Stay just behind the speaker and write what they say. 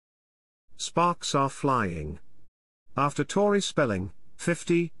Sparks are flying. After Tori Spelling,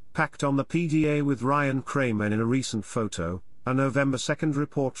 50, packed on the PDA with Ryan Cramer in a recent photo, a November 2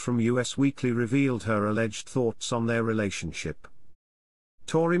 report from US Weekly revealed her alleged thoughts on their relationship.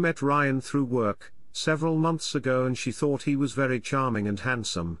 Tori met Ryan through work several months ago and she thought he was very charming and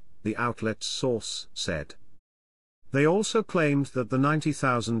handsome, the outlet's source said. They also claimed that the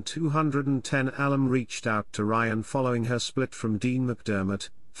 90,210 alum reached out to Ryan following her split from Dean McDermott,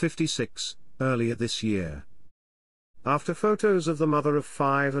 56, earlier this year. After photos of the mother of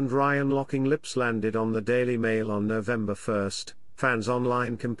five and Ryan locking lips landed on the Daily Mail on November 1, fans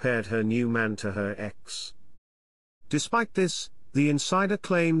online compared her new man to her ex. Despite this, the insider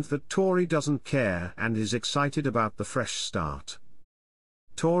claimed that Tori doesn't care and is excited about the fresh start.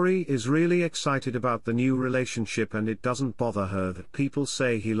 Tori is really excited about the new relationship and it doesn't bother her that people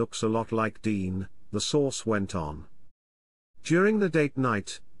say he looks a lot like Dean, the source went on. During the date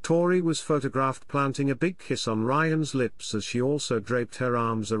night, Tori was photographed planting a big kiss on Ryan's lips as she also draped her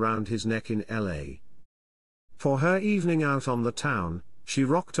arms around his neck in LA. For her evening out on the town, she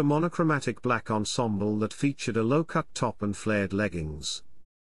rocked a monochromatic black ensemble that featured a low-cut top and flared leggings.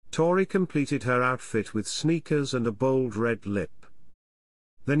 Tori completed her outfit with sneakers and a bold red lip.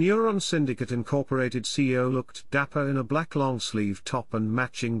 The Neuron Syndicate Incorporated CEO looked dapper in a black long-sleeve top and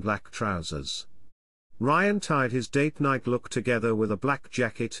matching black trousers. Ryan tied his date night look together with a black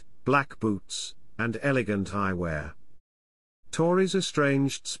jacket, black boots, and elegant eyewear. Tori's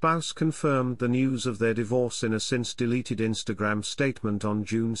estranged spouse confirmed the news of their divorce in a since-deleted Instagram statement on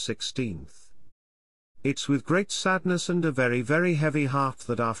June 16. It's with great sadness and a very, very heavy heart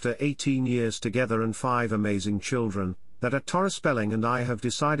that after 18 years together and 5 amazing children, that Tori Spelling and I have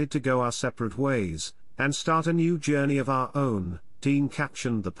decided to go our separate ways, and start a new journey of our own, Dean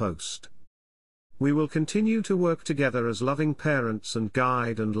captioned the post. We will continue to work together as loving parents and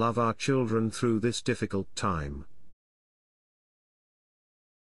guide and love our children through this difficult time.